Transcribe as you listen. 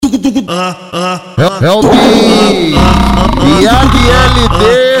É o Gui, Yago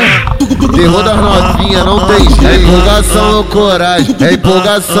LD, terror das novinhas, não tem jeito. É empolgação ou coragem, é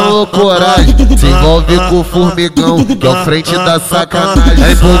empolgação ou coragem. Se envolve com o formigão, que é o frente da sacanagem.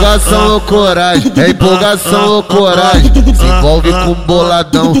 É empolgação ou coragem, é empolgação ou coragem. Se envolve com o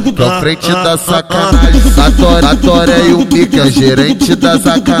boladão, que é o frente da sacanagem. A Tora e o Mi, que é gerente da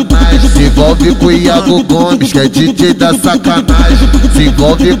sacanagem. Se envolve com o Yago Gomes, que é DJ da sacanagem. Se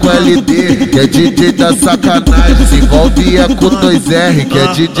envolve com o LD, que é DJ da sacanagem. Se envolve com o 2R, que é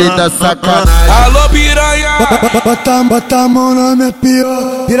DJ da sacanagem. Alô, piranha! Bota a mão na minha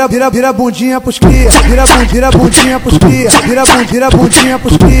pior. Vira bundinha pros cria. Vira bundinha pros cria. Vira bundinha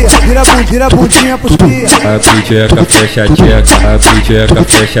pros cria. Vira bundinha pros cria. A pijeca fecha a tcheca, a pijeca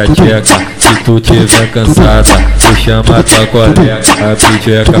fecha a tcheca. Se tu tiver cansada, tu chama tua colega. A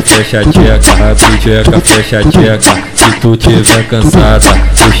pijeca fecha a tcheca, a pijeca fecha a tcheca. Se tu tiver cansada,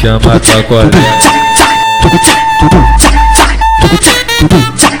 tu chama tua colega.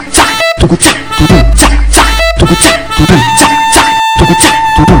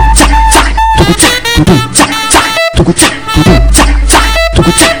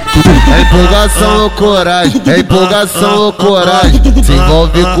 É empolgação ou coragem, é empolgação ou coragem. Se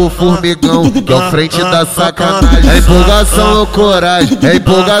envolve com o formigão, que é o frente da sacanagem. É empolgação ou coragem, é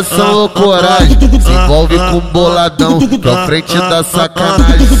empolgação ou coragem. Se envolve com o boladão, que é o frente da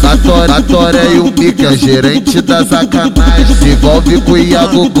sacanagem. A Tora e o Mi, que é gerente da sacanagem. Se envolve com o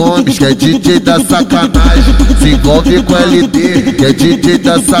Yago Gomes, que é DJ da sacanagem. Se envolve com o LD, que é DJ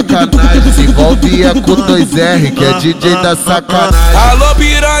da sacanagem. Se envolve com o 2R, que é DJ da sacanagem. Alô,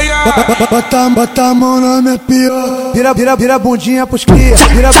 piranha! Bota a mão na minha pior. Vira bundinha pros cria.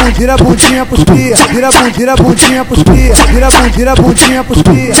 Vira bundinha pros cria. Vira bundinha pros cria. Vira bundinha pros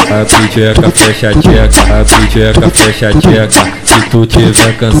cria. A pijeca fecha a tcheca, a pijeca fecha a tcheca. Se tu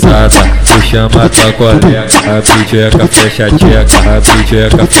tiver cansada, tu chama tua colega. A pijeca fecha a tcheca, a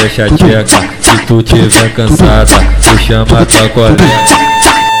pijeca fecha a tcheca. Se tu tiver cansada, tu chama tua colega.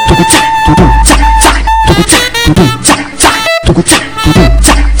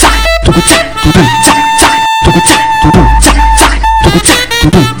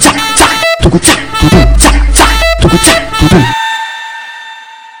 Tudo